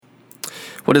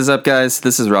What is up, guys?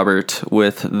 This is Robert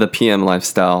with the PM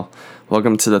Lifestyle.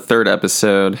 Welcome to the third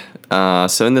episode.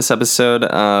 So in this episode,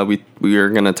 we are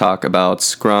going to talk about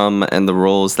Scrum and the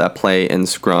roles that play in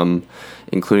Scrum,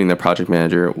 including the project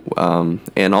manager,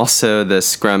 and also the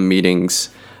Scrum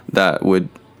meetings that would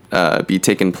be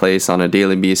taking place on a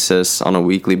daily basis, on a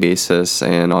weekly basis,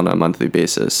 and on a monthly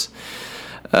basis.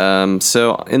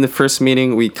 So in the first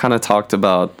meeting, we kind of talked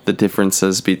about the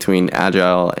differences between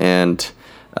Agile and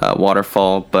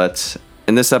Waterfall, but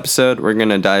in this episode, we're going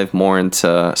to dive more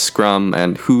into Scrum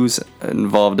and who's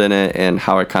involved in it and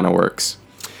how it kind of works.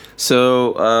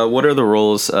 So what are the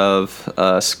roles of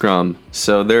Scrum?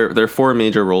 So there are four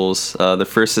major roles. The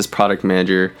first is product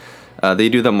manager. They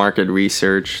do the market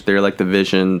research. They're like the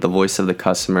vision, the voice of the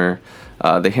customer.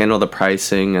 They handle the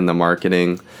pricing and the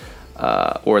marketing,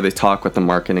 or they talk with the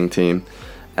marketing team.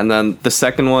 And then the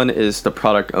second one is the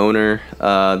product owner.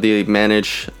 They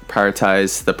manage,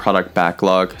 prioritize the product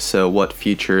backlog. So what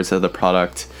features of the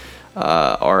product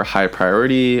are high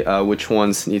priority? Which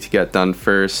ones need to get done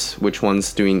first? Which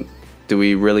ones do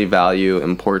we really value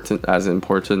important?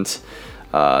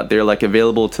 They're like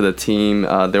available to the team.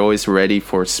 They're always ready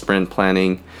for sprint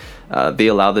planning. They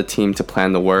allow the team to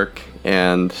plan the work,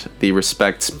 and they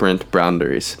respect sprint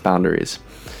boundaries.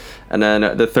 And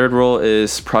then the third role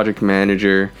is project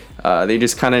manager. They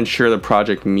just kind of ensure the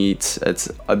project meets its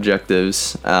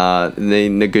objectives. They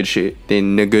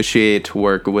negotiate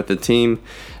work with the team.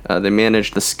 They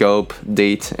manage the scope,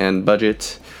 date, and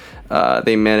budget.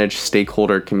 They manage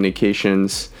stakeholder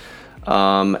communications.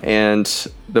 And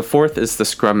the fourth is the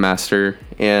Scrum Master,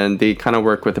 and they kind of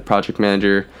work with the project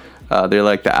manager. They're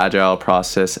like the agile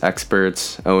process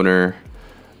experts, owner,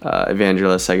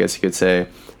 evangelists, I guess you could say.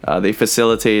 They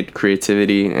facilitate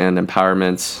creativity and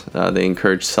empowerment. They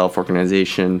encourage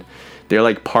self-organization. They're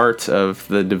like part of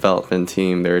the development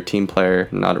team. They're a team player,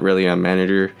 not really a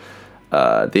manager.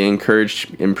 They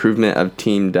encourage improvement of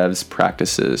team devs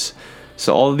practices.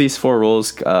 So all of these four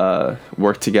roles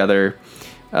work together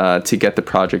to get the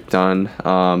project done.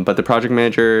 But the project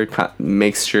manager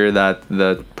makes sure that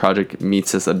the project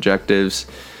meets its objectives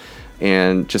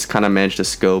and just kind of manage the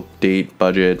scope, date,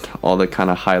 budget, all the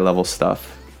kind of high-level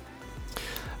stuff.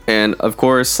 And of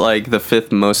course, like the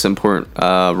fifth most important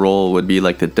role would be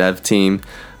like the dev team.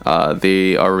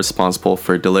 They are responsible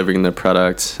for delivering the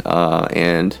product,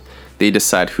 and they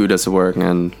decide who does the work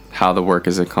and how the work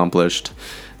is accomplished.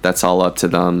 That's all up to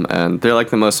them, and they're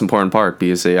like the most important part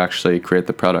because they actually create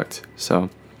the product. So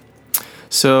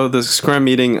the Scrum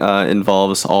meeting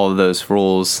involves all of those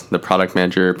roles: the product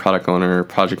manager, product owner,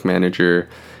 project manager,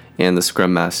 and the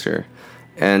Scrum Master.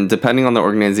 And depending on the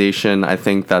organization, I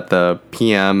think that the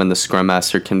PM and the Scrum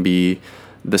Master can be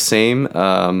the same.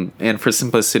 And for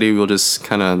simplicity, we'll just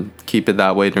kind of keep it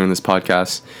that way during this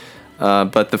podcast.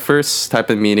 But the first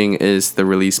type of meeting is the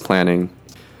release planning.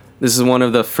 This is one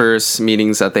of the first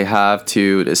meetings that they have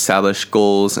to establish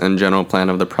goals and general plan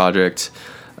of the project.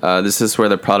 This is where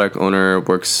the product owner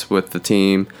works with the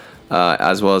team,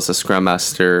 as well as the Scrum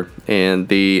Master, and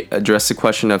they address the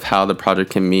question of how the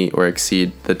project can meet or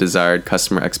exceed the desired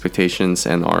customer expectations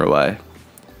and ROI.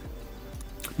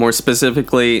 More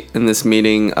specifically, in this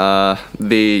meeting,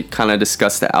 they kind of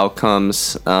discuss the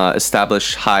outcomes,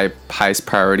 establish highest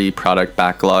priority product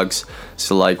backlogs,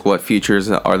 so like what features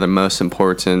are the most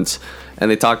important, and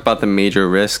they talk about the major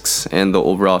risks and the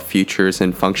overall features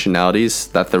and functionalities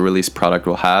that the release product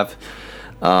will have.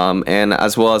 And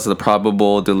as well as the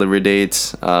probable delivery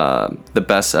dates, the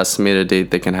best estimated date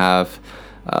they can have.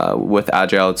 With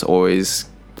Agile, it's always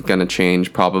going to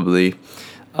change probably,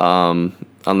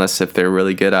 unless if they're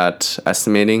really good at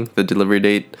estimating the delivery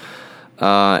date,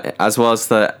 as well as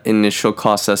the initial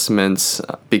cost estimates,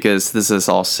 because this is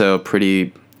also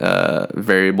pretty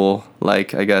variable,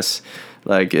 like I guess.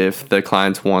 Like if the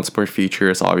client wants more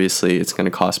features, obviously it's going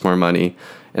to cost more money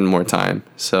and more time.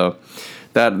 So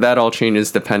that all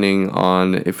changes depending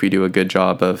on if we do a good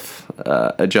job of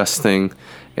adjusting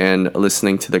and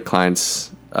listening to the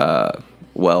clients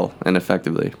well and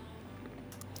effectively.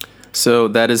 So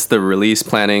that is the release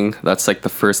planning. That's like the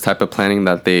first type of planning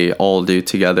that they all do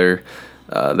together.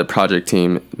 The project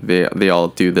team, they all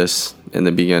do this in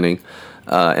the beginning.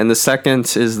 And the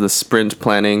second is the sprint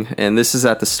planning. And this is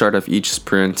at the start of each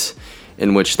sprint,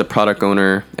 in which the product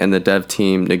owner and the dev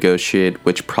team negotiate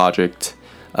which product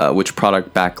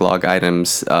backlog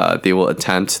items they will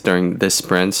attempt during this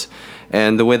sprint.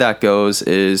 And the way that goes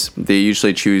is they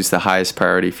usually choose the highest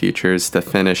priority features to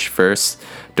finish first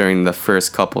during the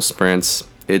first couple sprints.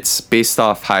 It's based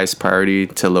off highest priority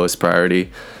to lowest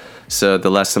priority. So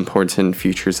the less important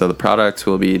features of the product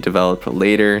will be developed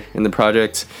later in the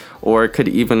project, or it could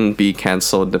even be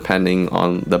canceled depending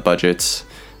on the budgets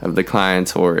of the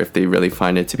client or if they really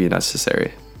find it to be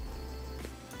necessary.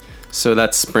 So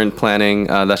that's sprint planning.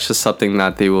 That's just something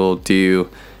that they will do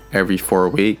every 4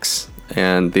 weeks,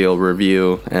 and they'll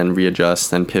review and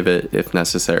readjust and pivot if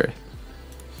necessary.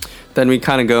 Then we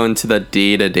kind of go into the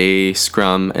day-to-day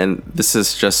Scrum, and this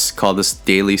is just called this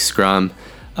daily Scrum.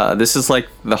 This is like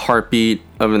the heartbeat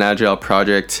of an agile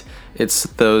project. It's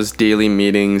those daily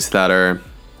meetings that are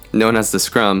known as the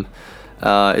Scrum.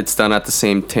 It's done at the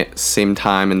same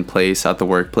time and place at the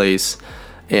workplace,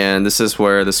 and this is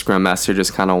where the Scrum Master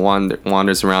just kind of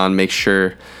wanders around, makes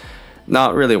sure,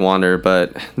 not really wander,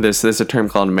 but there's a term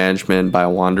called management by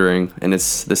wandering, and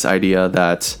it's this idea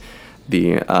that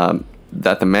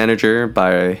the manager,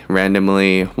 by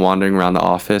randomly wandering around the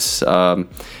office,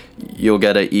 you'll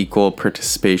get an equal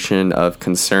participation of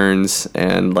concerns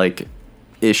and like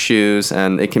issues,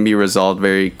 and it can be resolved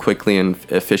very quickly and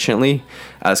efficiently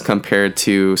as compared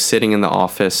to sitting in the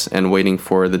office and waiting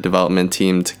for the development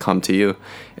team to come to you.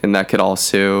 And that could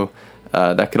also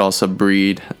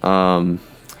breed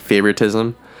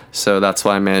favoritism. So that's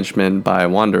why management by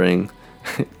wandering,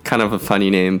 kind of a funny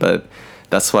name, but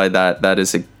that's why that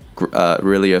is a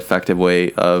really effective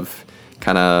way of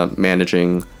kind of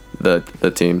managing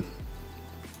the team.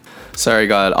 Sorry,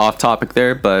 got off topic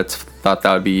there, but thought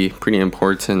that would be pretty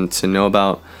important to know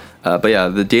about. But yeah,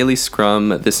 the daily Scrum,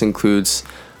 this includes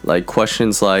like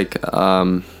questions like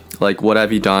what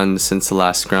have you done since the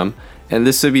last Scrum? And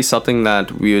this would be something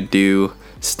that we would do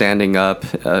standing up,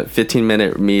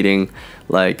 15-minute meeting.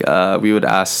 Like we would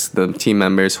ask the team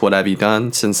members, what have you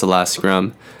done since the last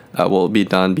Scrum? What will be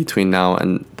done between now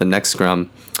and the next Scrum?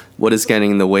 What is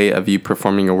getting in the way of you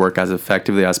performing your work as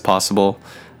effectively as possible?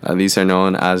 These are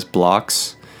known as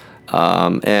blocks.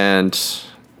 And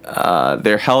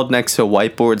they're held next to a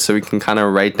whiteboard, so we can kind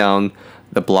of write down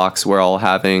the blocks we're all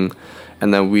having,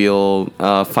 and then we'll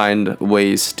find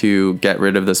ways to get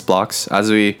rid of those blocks. As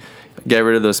we get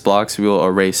rid of those blocks, we will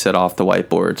erase it off the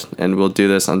whiteboard, and we'll do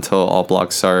this until all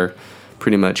blocks are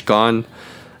pretty much gone.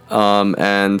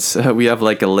 And we have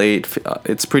like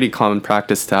it's pretty common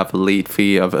practice to have a late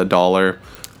fee of $1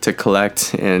 to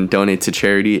collect and donate to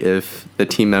charity if the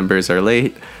team members are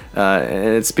late.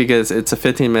 And it's because it's a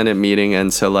 15-minute meeting,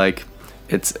 and so like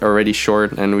it's already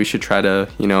short, and we should try to,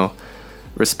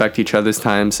 respect each other's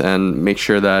times and make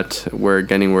sure that we're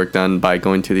getting work done by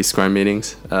going to these Scrum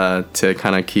meetings to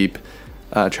kind of keep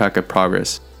track of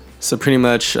progress. So pretty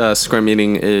much Scrum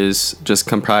meeting is just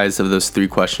comprised of those 3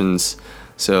 questions.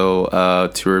 So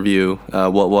to review,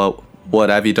 what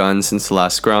have you done since the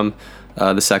last Scrum?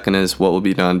 The second is what will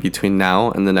be done between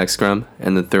now and the next Scrum.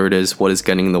 And the third is what is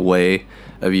getting in the way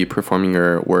of you performing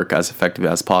your work as effectively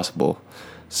as possible.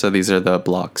 So these are the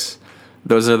blocks.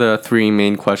 Those are the 3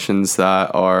 main questions that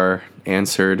are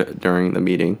answered during the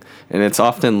meeting. And it's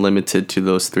often limited to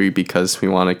those 3 because we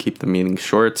want to keep the meeting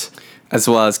short, as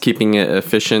well as keeping it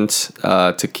efficient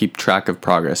to keep track of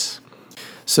progress.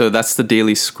 So that's the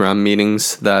daily Scrum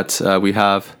meetings that we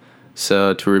have.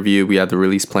 So to review, we have the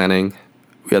release planning,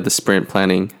 we have the sprint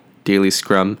planning, daily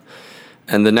Scrum,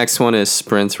 and the next one is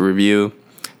sprint review.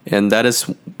 And that is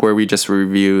where we just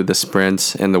review the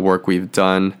sprints and the work we've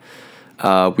done.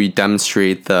 We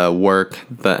demonstrate the work,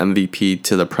 the MVP,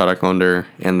 to the product owner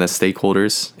and the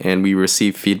stakeholders, and we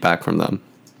receive feedback from them.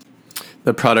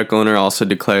 The product owner also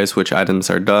declares which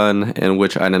items are done and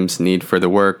which items need further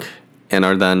work and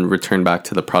are then returned back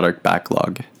to the product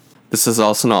backlog. This is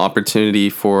also an opportunity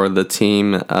for the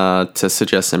team to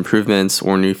suggest improvements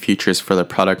or new features for the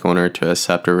product owner to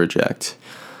accept or reject.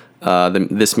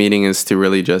 This meeting is to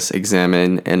really just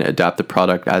examine and adapt the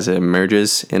product as it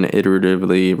emerges and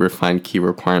iteratively refine key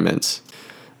requirements.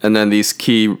 And then these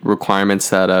key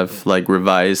requirements that have like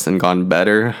revised and gone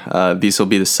better, these will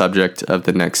be the subject of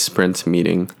the next sprint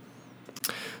meeting.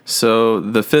 So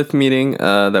the 5th meeting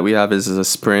that we have is a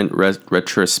sprint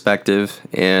retrospective,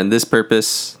 and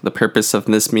the purpose of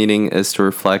this meeting is to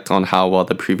reflect on how well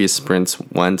the previous sprints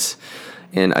went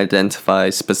and identify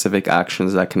specific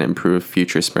actions that can improve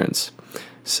future sprints.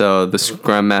 So the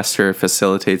Scrum Master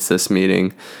facilitates this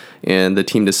meeting, and the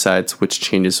team decides which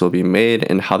changes will be made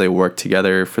and how they work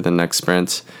together for the next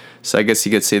sprint. So I guess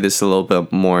you could say this is a little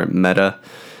bit more meta,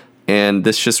 and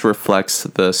this just reflects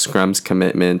the Scrum's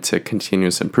commitment to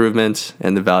continuous improvement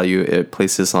and the value it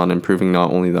places on improving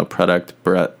not only the product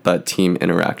but team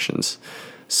interactions.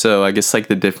 So I guess like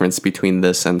the difference between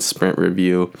this and sprint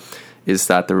review is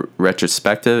that the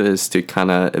retrospective is to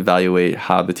kind of evaluate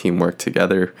how the team worked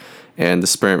together, and the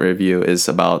sprint review is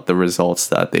about the results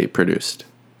that they produced.